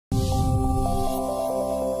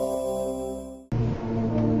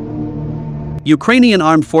Ukrainian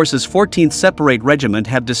Armed Forces 14th Separate Regiment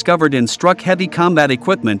have discovered and struck heavy combat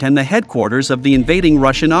equipment and the headquarters of the invading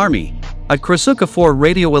Russian army. A Krasuka 4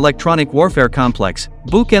 radio-electronic warfare complex,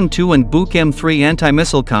 Buk M2 and Buk M3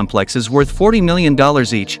 anti-missile complexes worth $40 million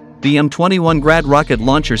each, the M21 Grad rocket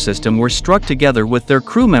launcher system were struck together with their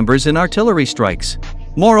crew members in artillery strikes.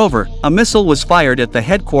 Moreover, a missile was fired at the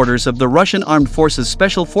headquarters of the Russian Armed Forces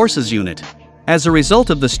Special Forces Unit. As a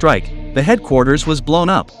result of the strike, the headquarters was blown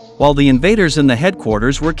up, while the invaders in the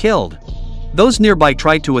headquarters were killed. Those nearby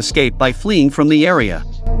tried to escape by fleeing from the area.